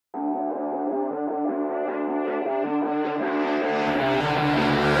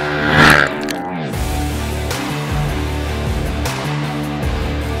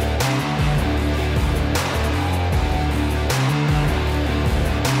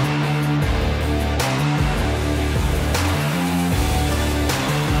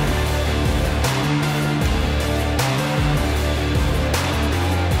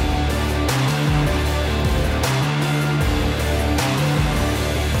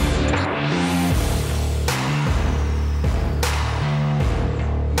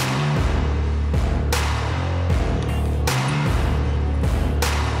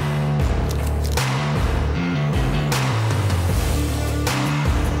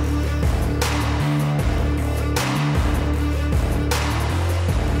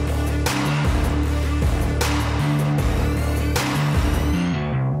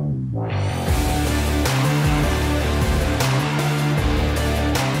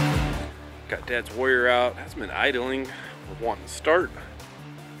Got Dad's Warrior out. Hasn't been idling. We're wanting to start.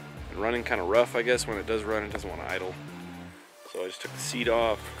 Been running kind of rough, I guess. When it does run, it doesn't want to idle. So I just took the seat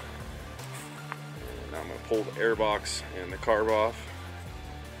off. Now I'm going to pull the air box and the carb off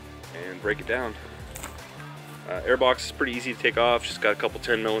and break it down. Airbox is pretty easy to take off. Just got a couple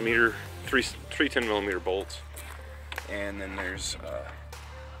 10mm, three 10mm bolts, and then there's a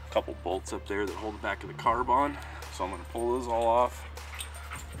couple bolts up there that hold the back of the carb on. So I'm going to pull those all off,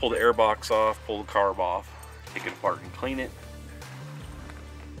 pull the airbox off, pull the carb off, take it apart and clean it.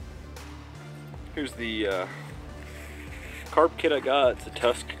 Here's the carb kit I got. It's a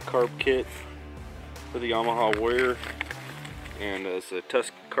Tusk carb kit for the Yamaha Warrior, and it's a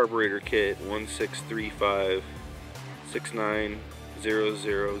Tusk carburetor kit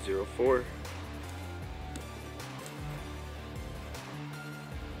 1635690004.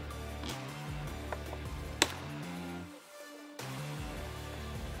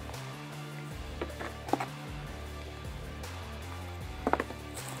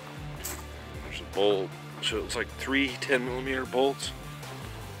 There's a bolt, so it's like 3 10mm bolts.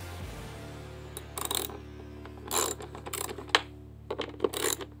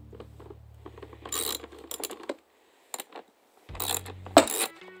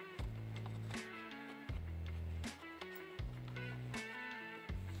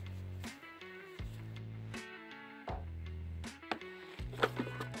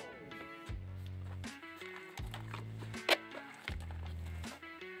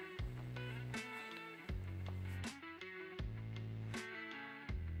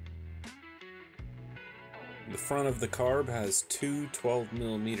 The front of the carb has two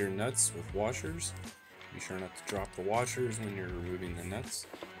 12mm nuts with washers. Be sure not to drop the washers when you're removing the nuts.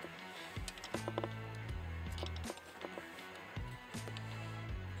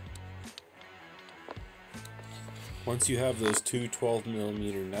 Once you have those two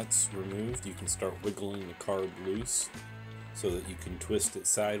 12mm nuts removed, you can start wiggling the carb loose so that you can twist it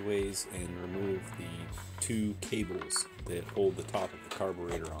sideways and remove the two cables that hold the top of the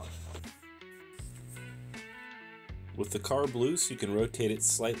carburetor on. With the carb loose, you can rotate it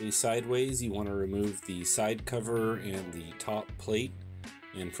slightly sideways. You want to remove the side cover and the top plate,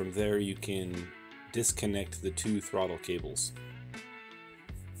 and from there you can disconnect the two throttle cables.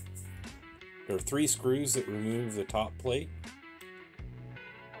 There are 3 screws that remove the top plate.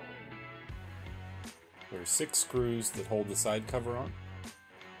 There are 6 screws that hold the side cover on.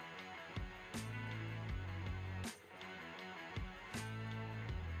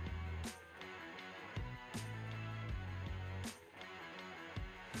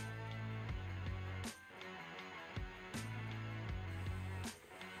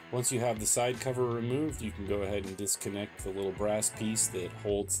 Once you have the side cover removed, you can go ahead and disconnect the little brass piece that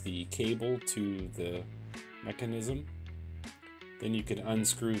holds the cable to the mechanism. Then you can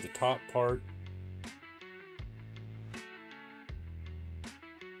unscrew the top part.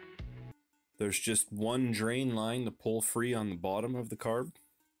 There's just one drain line to pull free on the bottom of the carb,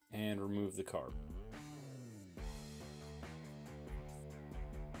 and remove the carb.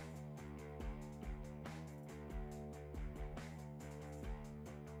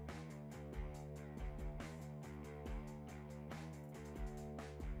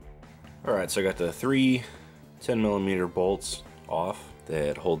 Alright, so I got the 3 10mm bolts off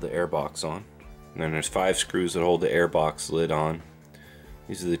that hold the airbox on. And then there's 5 screws that hold the airbox lid on.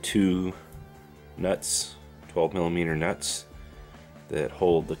 These are the 2 nuts, 12mm nuts, that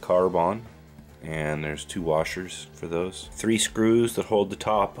hold the carb on. And there's 2 washers for those. 3 screws that hold the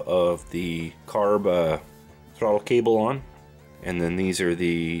top of the carb throttle cable on. And then these are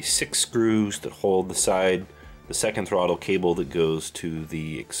the 6 screws that hold the second throttle cable that goes to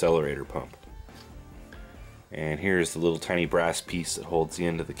the accelerator pump. And here's the little tiny brass piece that holds the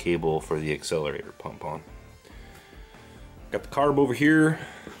end of the cable for the accelerator pump on. Got the carb over here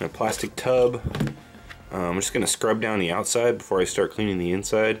in a plastic tub. I'm just going to scrub down the outside before I start cleaning the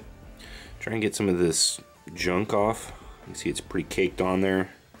inside. Try and get some of this junk off. You can see it's pretty caked on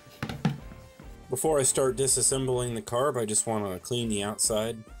there. Before I start disassembling the carb, I just want to clean the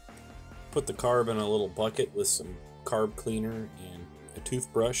outside. Put the carb in a little bucket with some carb cleaner and a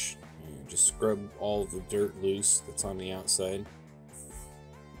toothbrush, and just scrub all of the dirt loose that's on the outside.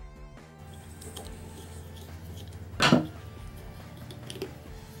 You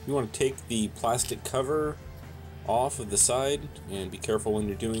want to take the plastic cover off of the side, and be careful when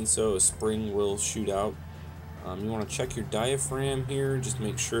you're doing so. A spring will shoot out. You want to check your diaphragm here, just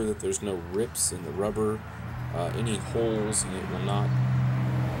make sure that there's no rips in the rubber, any holes, and it will not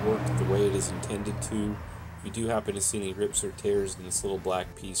work the way it is intended to. If you do happen to see any rips or tears in this little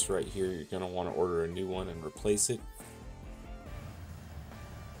black piece right here, you're going to want to order a new one and replace it.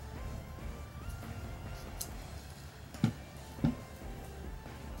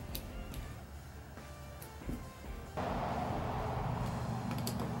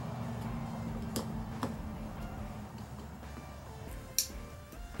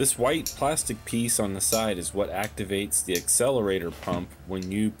 This white plastic piece on the side is what activates the accelerator pump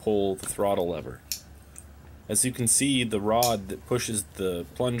when you pull the throttle lever. As you can see, the rod that pushes the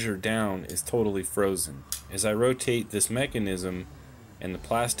plunger down is totally frozen. As I rotate this mechanism and the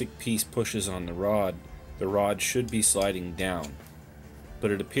plastic piece pushes on the rod should be sliding down. But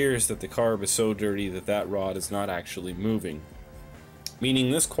it appears that the carb is so dirty that that rod is not actually moving.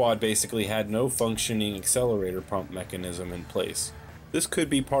 Meaning this quad basically had no functioning accelerator pump mechanism in place. This could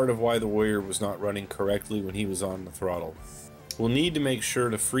be part of why the Warrior was not running correctly when he was on the throttle. We'll need to make sure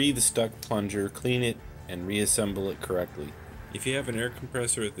to free the stuck plunger, clean it, and reassemble it correctly. If you have an air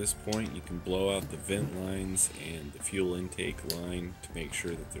compressor at this point, you can blow out the vent lines and the fuel intake line to make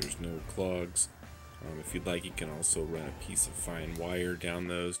sure that there's no clogs. If you'd like, you can also run a piece of fine wire down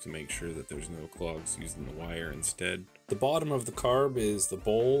those to make sure that there's no clogs using the wire instead. The bottom of the carb is the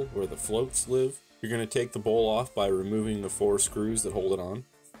bowl where the floats live. You're going to take the bowl off by removing the 4 screws that hold it on.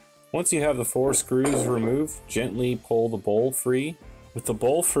 Once you have the 4 screws removed, gently pull the bowl free. With the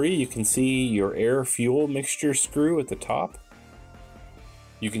bowl free, you can see your air-fuel mixture screw at the top.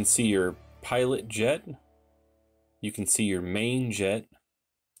 You can see your pilot jet. You can see your main jet.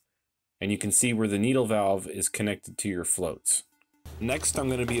 And you can see where the needle valve is connected to your floats. Next, I'm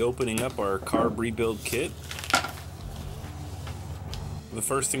going to be opening up our carb rebuild kit. The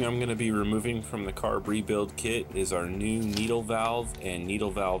first thing I'm going to be removing from the carb rebuild kit is our new needle valve and needle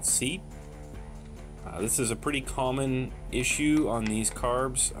valve seat. This is a pretty common issue on these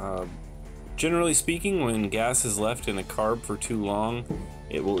carbs. Generally speaking, when gas is left in a carb for too long,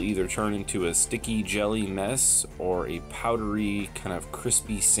 it will either turn into a sticky jelly mess or a powdery kind of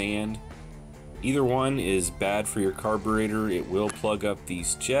crispy sand. Either one is bad for your carburetor. It will plug up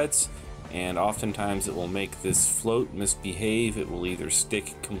these jets, and oftentimes it will make this float misbehave. It will either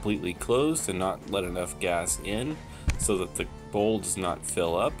stick completely closed and not let enough gas in so that the bowl does not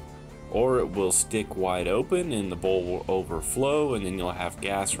fill up, or it will stick wide open and the bowl will overflow, and then you'll have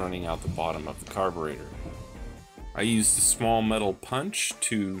gas running out the bottom of the carburetor. I used a small metal punch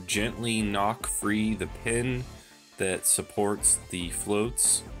to gently knock free the pin that supports the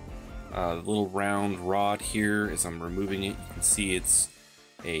floats. The little round rod here, as I'm removing it, you can see it's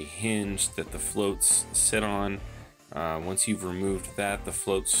a hinge that the floats sit on. Once you've removed that, the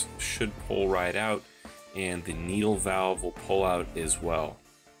floats should pull right out, and the needle valve will pull out as well.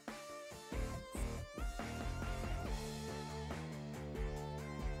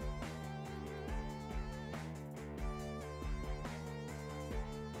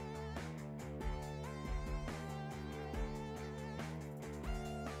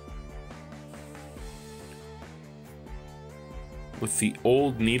 With the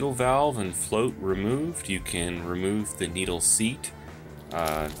old needle valve and float removed, you can remove the needle seat.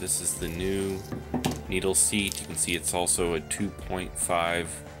 This is the new needle seat. You can see it's also a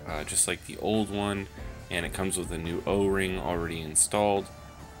 2.5, just like the old one, and it comes with a new O-ring already installed.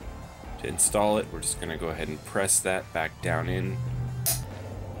 To install it, we're just going to go ahead and press that back down in.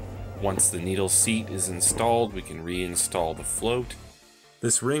 Once the needle seat is installed, we can reinstall the float.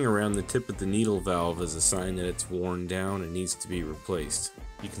 This ring around the tip of the needle valve is a sign that it's worn down and needs to be replaced.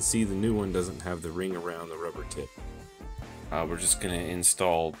 You can see the new one doesn't have the ring around the rubber tip. We're just going to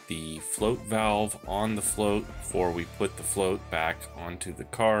install the float valve on the float before we put the float back onto the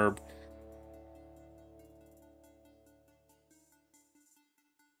carb.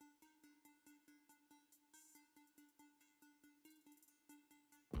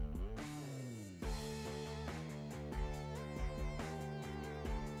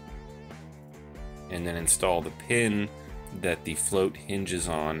 And then install the pin that the float hinges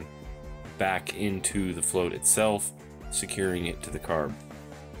on back into the float itself, securing it to the carb.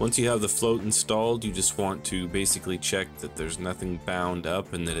 Once you have the float installed, you just want to basically check that there's nothing bound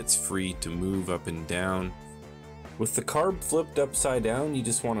up and that it's free to move up and down. With the carb flipped upside down, you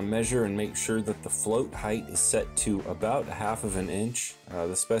just want to measure and make sure that the float height is set to about 1/2 inch.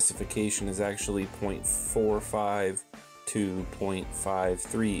 The specification is actually 0.45 to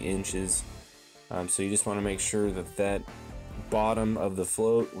 0.53 inches. So you just want to make sure that that bottom of the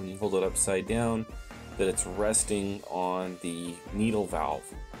float, when you hold it upside down, that it's resting on the needle valve.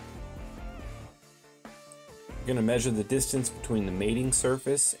 You're going to measure the distance between the mating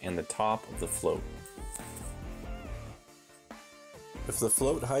surface and the top of the float. If the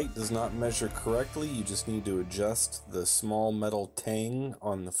float height does not measure correctly, you just need to adjust the small metal tang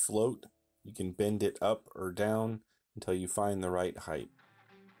on the float. You can bend it up or down until you find the right height.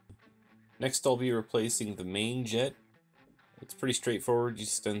 Next, I'll be replacing the main jet. It's pretty straightforward. You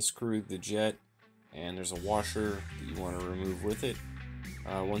just unscrew the jet, and there's a washer that you want to remove with it.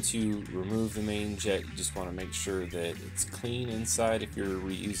 Once you remove the main jet, you just want to make sure that it's clean inside if you're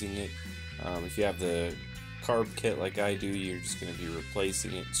reusing it. If you have the carb kit like I do, you're just going to be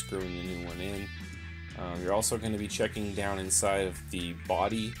replacing it and screwing the new one in. You're also going to be checking down inside of the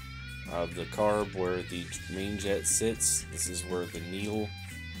body of the carb where the main jet sits. This is where the needle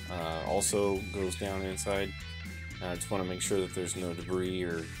also goes down inside. I just want to make sure that there's no debris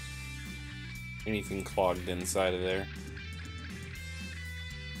or anything clogged inside of there.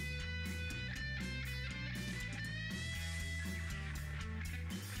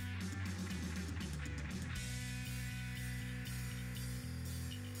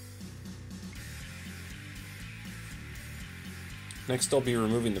 Next, I'll be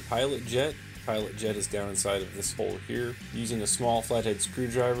removing the pilot jet. The pilot jet is down inside of this hole here. Using a small flathead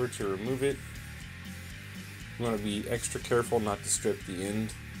screwdriver to remove it. You want to be extra careful not to strip the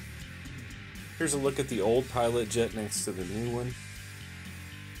end. Here's a look at the old pilot jet next to the new one.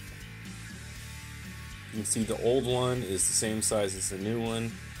 You can see the old one is the same size as the new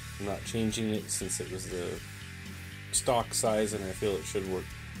one. I'm not changing it since it was the stock size and I feel it should work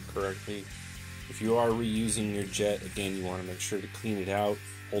correctly. If you are reusing your jet, again, you want to make sure to clean it out,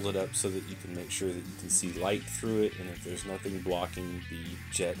 hold it up so that you can make sure that you can see light through it and if there's nothing blocking the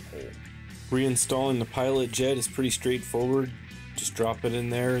jet hole. Reinstalling the pilot jet is pretty straightforward. Just drop it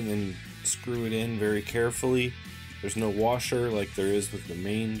in there and then screw it in very carefully. There's no washer like there is with the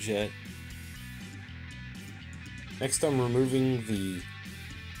main jet. Next, I'm removing the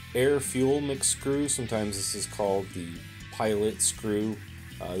air-fuel mix screw. Sometimes this is called the pilot screw.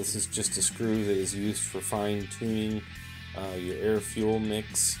 This is just a screw that is used for fine-tuning your air-fuel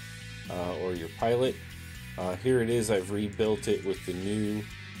mix or your pilot. Here it is. I've rebuilt it with the new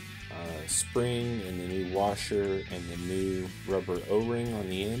spring and the new washer and the new rubber O-ring on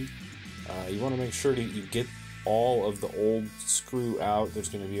the end. You want to make sure that you get all of the old screw out. There's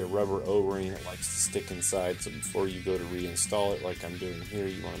going to be a rubber O-ring that likes to stick inside, so before you go to reinstall it like I'm doing here,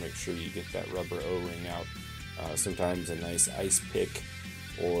 you want to make sure you get that rubber O-ring out. Sometimes a nice ice pick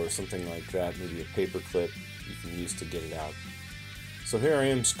or something like that, maybe a paper clip you can use to get it out. So here I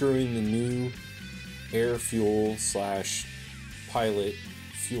am screwing the new air fuel / pilot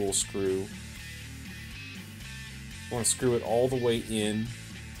fuel screw. I want to screw it all the way in,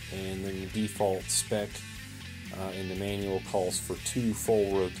 and then the default spec in the manual calls for 2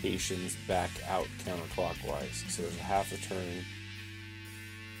 full rotations back out counterclockwise. So there's a half a turn,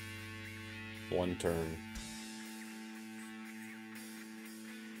 1 turn,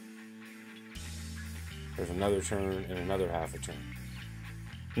 there's another turn, and another half a turn.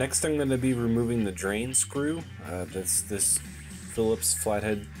 Next, I'm going to be removing the drain screw. That's this Phillips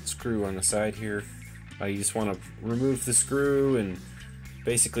flathead screw on the side here. You just want to remove the screw and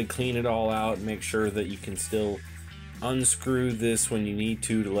basically clean it all out and make sure that you can still unscrew this when you need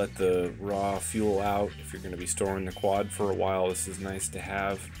to let the raw fuel out. If you're going to be storing the quad for a while, this is nice to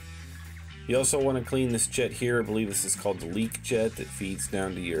have. You also want to clean this jet here. I believe this is called the leak jet that feeds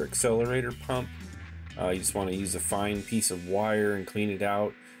down to your accelerator pump. You just want to use a fine piece of wire and clean it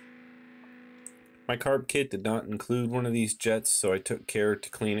out. My carb kit did not include one of these jets, so I took care to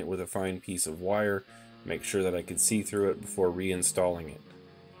clean it with a fine piece of wire, make sure that I could see through it before reinstalling it.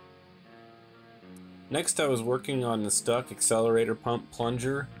 Next, I was working on the stuck accelerator pump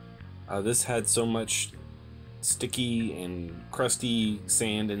plunger. This had so much sticky and crusty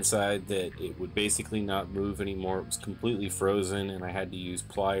sand inside that it would basically not move anymore. It was completely frozen and I had to use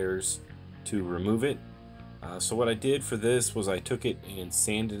pliers to remove it. So what I did for this was I took it and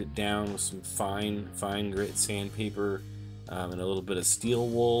sanded it down with some fine grit sandpaper and a little bit of steel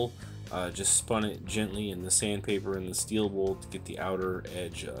wool. Just spun it gently in the sandpaper and the steel wool to get the outer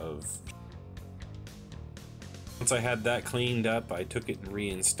edge of. Once I had that cleaned up, I took it and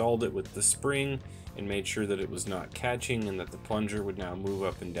reinstalled it with the spring and made sure that it was not catching and that the plunger would now move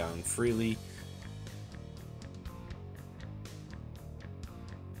up and down freely.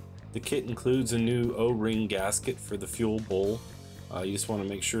 The kit includes a new O-ring gasket for the fuel bowl. You just want to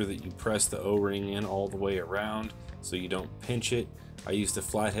make sure that you press the O-ring in all the way around so you don't pinch it. I used a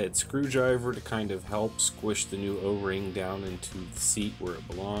flathead screwdriver to kind of help squish the new O-ring down into the seat where it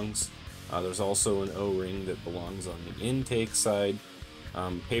belongs. There's also an O-ring that belongs on the intake side.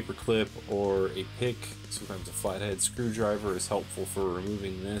 Paper clip or a pick, sometimes a flathead screwdriver is helpful for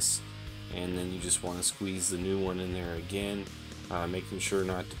removing this, and then you just want to squeeze the new one in there again. Making sure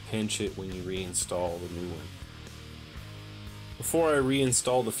not to pinch it when you reinstall the new one. Before I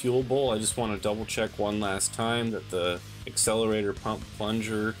reinstall the fuel bowl, I just want to double check one last time that the accelerator pump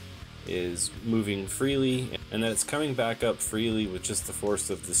plunger is moving freely and that it's coming back up freely with just the force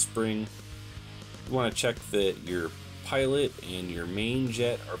of the spring. You want to check that your pilot and your main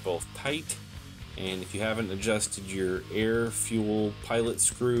jet are both tight, and if you haven't adjusted your air fuel pilot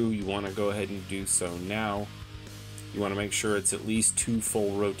screw, you want to go ahead and do so now. You want to make sure it's at least 2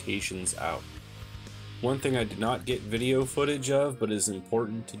 full rotations out. One thing I did not get video footage of, but is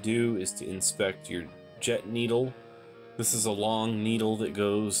important to do, is to inspect your jet needle. This is a long needle that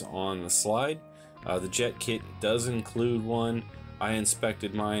goes on the slide. The jet kit does include one. I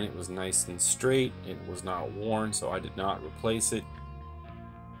inspected mine, it was nice and straight, it was not worn, so I did not replace it.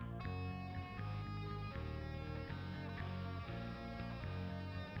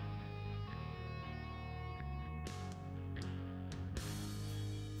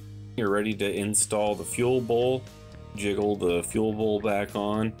 You're ready to install the fuel bowl. Jiggle the fuel bowl back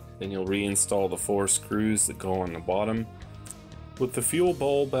on, then you'll reinstall the 4 screws that go on the bottom. With the fuel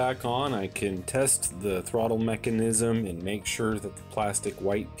bowl back on, I can test the throttle mechanism and make sure that the plastic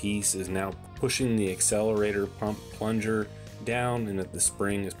white piece is now pushing the accelerator pump plunger down, and that the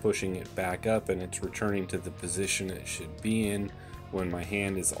spring is pushing it back up and it's returning to the position it should be in when my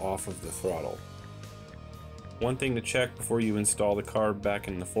hand is off of the throttle. One thing to check before you install the carb back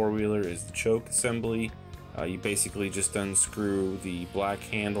in the four-wheeler is the choke assembly. You basically just unscrew the black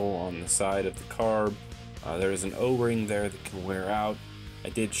handle on the side of the carb. There is an O-ring there that can wear out. I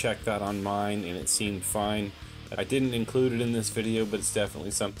did check that on mine and it seemed fine. I didn't include it in this video, but it's definitely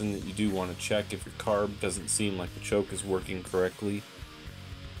something that you do want to check if your carb doesn't seem like the choke is working correctly.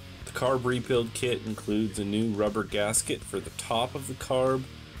 The carb rebuild kit includes a new rubber gasket for the top of the carb.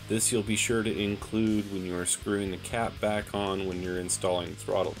 This you'll be sure to include when you are screwing the cap back on when you're installing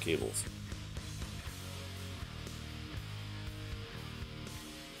throttle cables.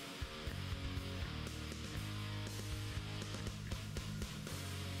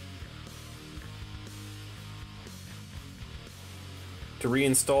 To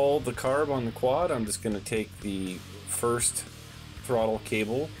reinstall the carb on the quad, I'm just going to take the first throttle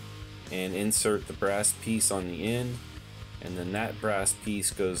cable and insert the brass piece on the end, and then that brass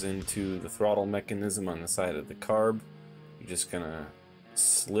piece goes into the throttle mechanism on the side of the carb. You're just going to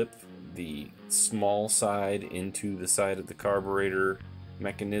slip the small side into the side of the carburetor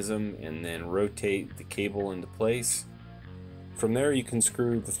mechanism and then rotate the cable into place. From there you can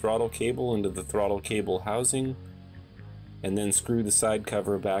screw the throttle cable into the throttle cable housing, and then screw the side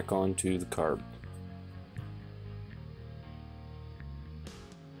cover back onto the carb.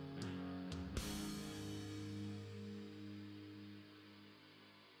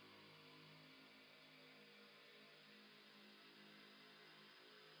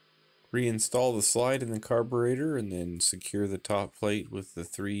 Reinstall the slide in the carburetor and then secure the top plate with the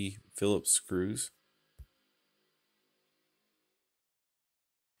 3 Phillips screws.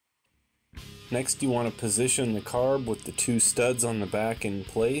 Next, you want to position the carb with the 2 studs on the back in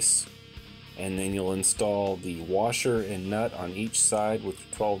place, and then you'll install the washer and nut on each side with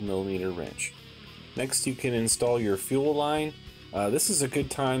a 12mm wrench. Next, you can install your fuel line. This is a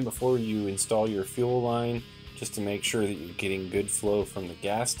good time before you install your fuel line just to make sure that you're getting good flow from the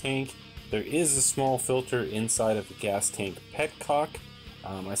gas tank. There is a small filter inside of the gas tank petcock.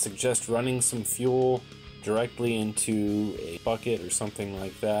 I suggest running some fuel directly into a bucket or something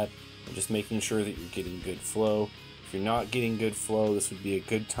like that, and just making sure that you're getting good flow. If you're not getting good flow, this would be a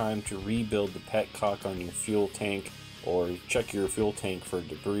good time to rebuild the petcock on your fuel tank, or check your fuel tank for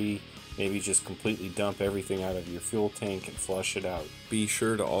debris. Maybe just completely dump everything out of your fuel tank and flush it out. Be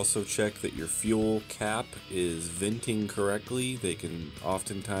sure to also check that your fuel cap is venting correctly. They can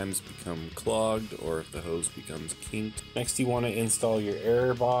oftentimes become clogged, or if the hose becomes kinked. Next, you want to install your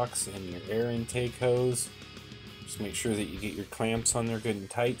air box and your air intake hose. Just make sure that you get your clamps on there good and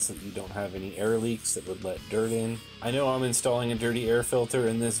tight so that you don't have any air leaks that would let dirt in. I know I'm installing a dirty air filter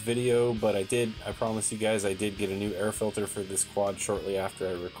in this video, but I promise you guys I did get a new air filter for this quad shortly after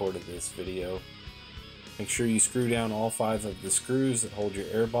I recorded this video. Make sure you screw down all 5 of the screws that hold your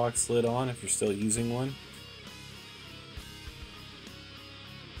air box lid on if you're still using one.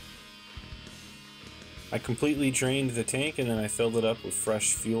 I completely drained the tank and then I filled it up with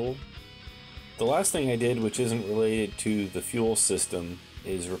fresh fuel. The last thing I did, which isn't related to the fuel system,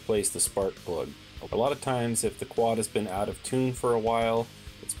 is replace the spark plug. A lot of times if the quad has been out of tune for a while,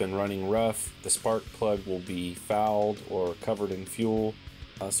 it's been running rough, the spark plug will be fouled or covered in fuel.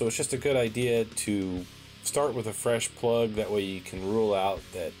 So it's just a good idea to start with a fresh plug. That way you can rule out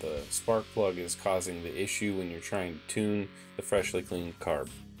that the spark plug is causing the issue when you're trying to tune the freshly cleaned carb.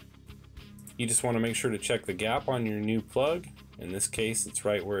 You just want to make sure to check the gap on your new plug. In this case, it's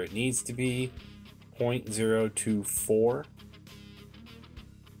right where it needs to be, 0.024.